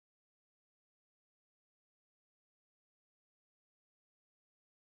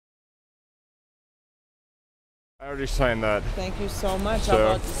I already signed that. Thank you so much. So, How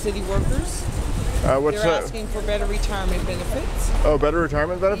about the city workers? What's They're that? asking for better retirement benefits. Oh, better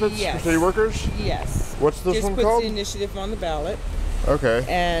retirement benefits Yes. for city workers? Yes. What's this one Just called? puts the initiative on the ballot. Okay.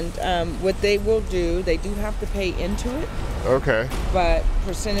 And what they will do, they do have to pay into it. Okay. But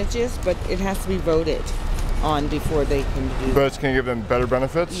percentages, but it has to be voted on before they can do. But it's going to give them better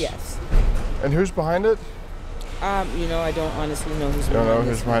benefits? Yes. And who's behind it? You know, I don't honestly know who's I don't behind know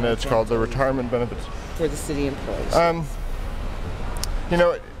this who's behind it. one. It's called the retirement benefits. For the city employees. You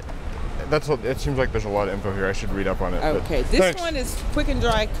know, it seems like there's a lot of info here. I should read up on it. Okay, this one is quick and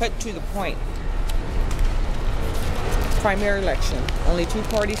dry, cut to the point. Primary election. Only 2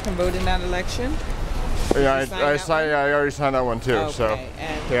 parties can vote in that election. Yeah, I already signed that one too. Okay, so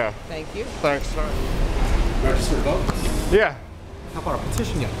and yeah. Thank you. Thanks. Register to vote? Yeah. How about our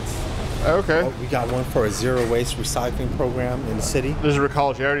petition gatherers? Okay. We got one for a zero waste recycling program in the city. This is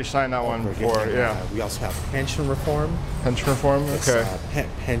Recology. I already signed that one before. Yeah. We also have pension reform. Pension reform. Okay.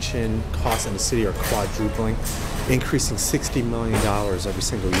 Pension costs in the city are quadrupling, increasing $60 million every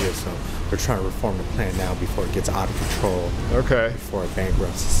single year. So they're trying to reform the plan now before it gets out of control. Okay. Before it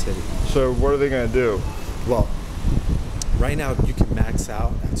bankrupts the city. So what are they going to do? Well, right now you can max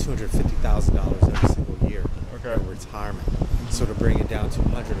out at $250,000 every single year for retirement. So to bring it down to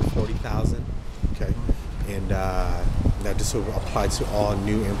 $140,000, okay, and that this will apply to all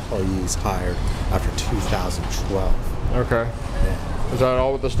new employees hired after 2012. Okay. Yeah. Is that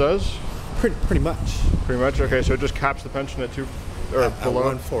all what this does? Pretty much. Pretty much. Okay, so it just caps the pension at below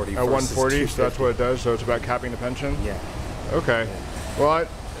 140. At 140. So that's what it does. So it's about capping the pension. Yeah. Okay. Yeah. Well,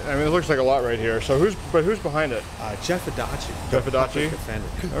 I mean, it looks like a lot right here. So who's behind it? Jeff Adachi. Jeff Adachi? Defender.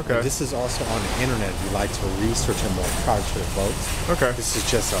 Okay. And this is also on the internet if you like to research and more prior to the votes. Okay. This is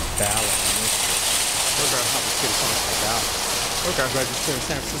just a ballot initiative. Okay. How the city comes by ballot. Okay. Registered in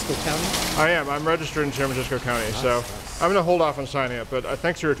San Francisco County? I am. I'm registered in San Francisco County. Nice, so nice. I'm going to hold off on signing it. But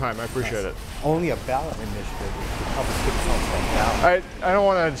thanks for your time. I appreciate it. Only a ballot initiative if the public city comes by ballot. I don't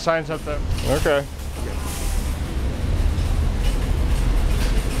want to sign something. Okay.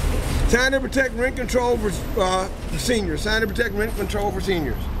 Sign to protect rent control for seniors. Sign to protect rent control for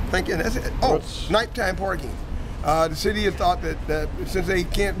seniors. Thank you. And that's it. Oh, nighttime parking. The city has thought that since they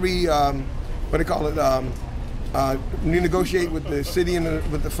can't renegotiate with the city and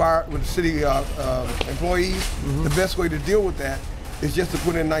with the city employees, the best way to deal with that is just to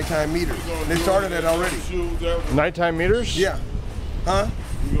put in nighttime meters. They started that already. Nighttime meters? Yeah. Huh?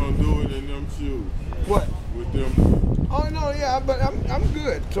 You're gonna do it in them shoes. What? With them. Oh no, yeah, but I'm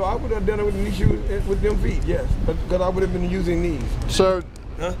good. So I would have done it with these shoes, with them feet, yes, because I would have been using these. So,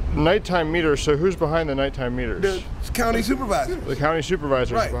 nighttime meters. So who's behind the nighttime meters? The county supervisor. The county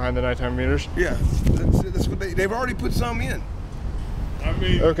supervisor is behind the nighttime meters. Yeah, that's what they've already put some in. I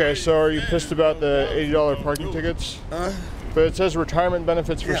mean. Okay, so are you pissed about the $80 parking tickets? But it says retirement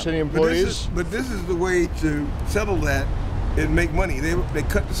benefits for city employees. But this is the way to settle that and make money. They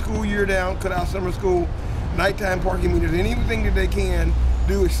cut the school year down, cut out summer school, nighttime parking meters, anything that they can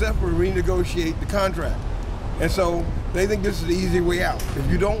do except for renegotiate the contract. And so they think this is the easy way out. If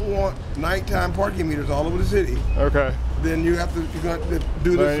you don't want nighttime parking meters all over the city, then you're going to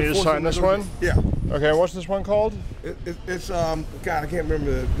do this. You need to sign this one? Yeah. Okay, and what's this one called? It's God, I can't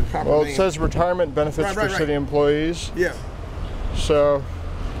remember the proper name. Well, it says retirement benefits for city employees. Yeah. So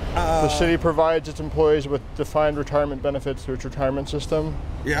the city provides its employees with defined retirement benefits through its retirement system.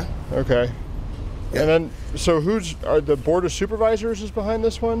 Yeah. Okay. Yeah. And then, so are the board of supervisors is behind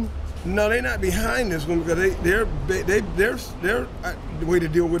this one? No, they're not behind this one because their way to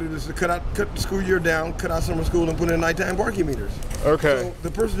deal with it is to cut the school year down, cut out summer school, and put in nighttime parking meters. Okay. So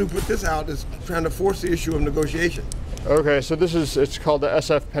the person who put this out is trying to force the issue of negotiation. Okay, so it's called the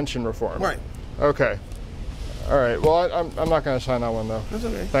SF pension reform. Right. Okay. All right. Well, I'm not going to sign that one though. That's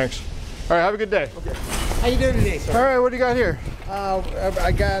okay. Thanks. All right. Have a good day. Okay. How you doing today, sir? All right. What do you got here?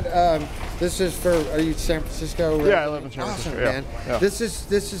 I got. This is for. Are you San Francisco? Resident? Yeah, I live in San Francisco. Awesome, man. Yeah. This is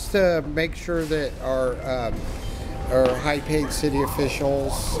to make sure that our high-paid city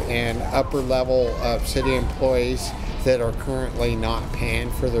officials and upper level of city employees that are currently not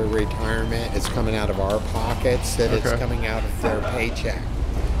paying for their retirement, it's coming out of our pockets. That it's coming out of their paycheck.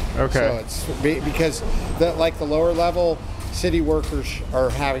 Okay. So it's because the lower level city workers are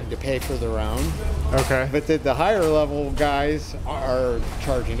having to pay for their own. Okay. But the higher level guys are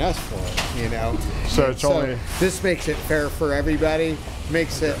charging us for it, you know. So this makes it fair for everybody.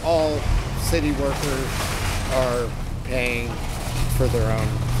 Makes it all city workers are paying for their own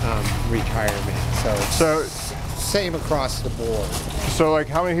retirement. So it's same across the board. So like,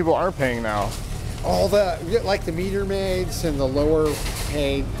 how many people aren't paying now? all the, like the meter maids and the lower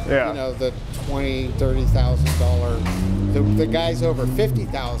paid, Yeah. you know, the $20,000, $30,000. The guys over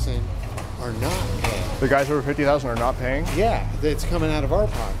 50,000 are not paying. The guys over 50,000 are not paying? Yeah, it's coming out of our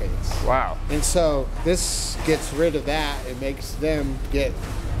pockets. Wow. And so this gets rid of that. It makes them get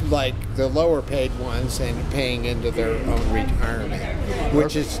like the lower paid ones and paying into their own retirement,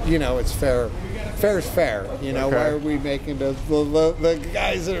 which is, you know, it's fair. Fair is fair. You know, Okay. why are we making the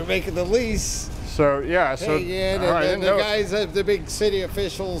guys that are making the lease So, yeah, so. pay in, all right, I and didn't then the know- guys, the big city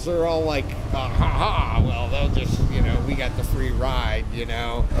officials are all like, ha ha, well, they'll just, you know, we got the free ride, you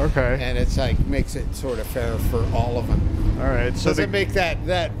know. Okay. And it's like, makes it sort of fair for all of them. All right, so Doesn't make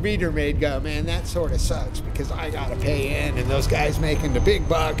that meter maid go, man, that sort of sucks because I got to pay in and those guys making the big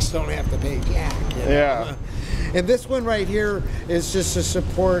bucks don't have to pay jack. You know? Yeah. And this one right here is just to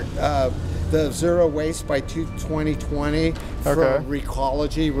support the zero waste by 2020 from Okay.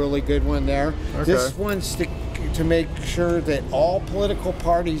 Recology, really good one there. Okay. This one's to make sure that all political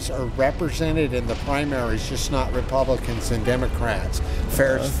parties are represented in the primaries, just not Republicans and Democrats.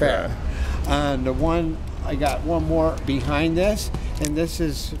 Fair is fair. And the one, I got one more behind this, and this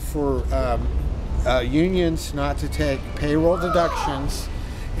is for unions not to take payroll deductions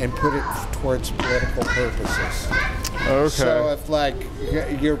and put it towards political purposes. Okay. So if like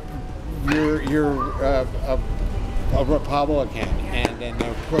you're a Republican and then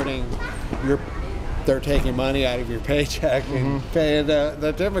they're taking money out of your paycheck and paying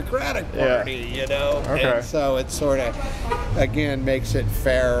the Democratic Yeah. Party, you know. Okay. And so it sort of again makes it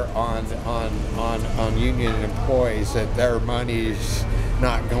fair on union employees that their money's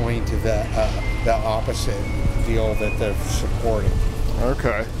not going to the opposite deal that they're supporting.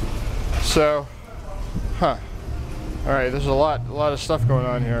 Okay. So, all right, there's a lot of stuff going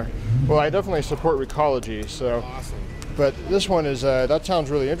on here. Well, I definitely support Recology, so. Awesome. But this one is, that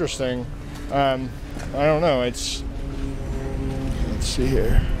sounds really interesting. I don't know, let's see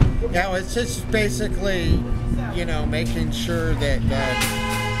here. Yeah, it's just basically, you know, making sure that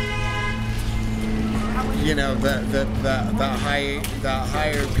you know the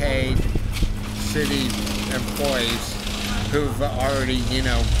higher paid city employees who've already, you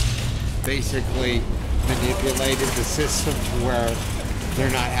know, basically manipulated the system to where they're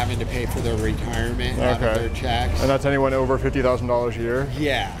not having to pay for their retirement out of their checks. And that's anyone over $50,000 a year?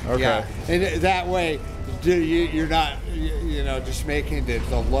 Yeah. Okay. Yeah. And that way, you're not, you know, just making the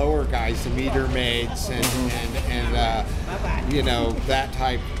lower guys, the meter maids, and you know, that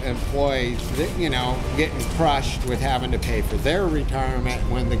type employees, that, you know, getting crushed with having to pay for their retirement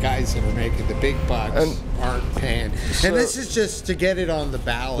when the guys that are making the big bucks aren't paying. So, and this is just to get it on the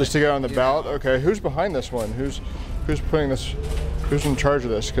ballot. Just to get on the ballot? know? Okay. Who's behind this one? Who's putting this? Who's in charge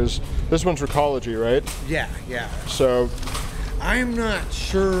of this? Because this one's Recology, right? Yeah. Yeah. So. I'm not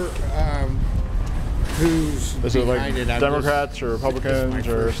sure who's Is it like behind it. Democrats or Republicans this is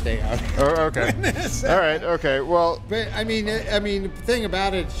my or? first day out. Oh, okay. All right. Okay. Well. But I mean, the thing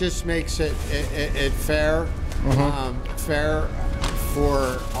about it just makes it fair, fair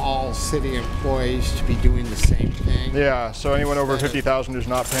for all city employees to be doing the same thing. Yeah. So anyone over 50,000 who's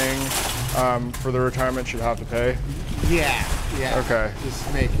not paying for their retirement should have to pay. Yeah. Yeah. Okay.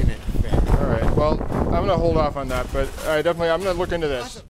 Just making it fair. All right. Well, I'm gonna hold off on that, but I'm gonna look into this.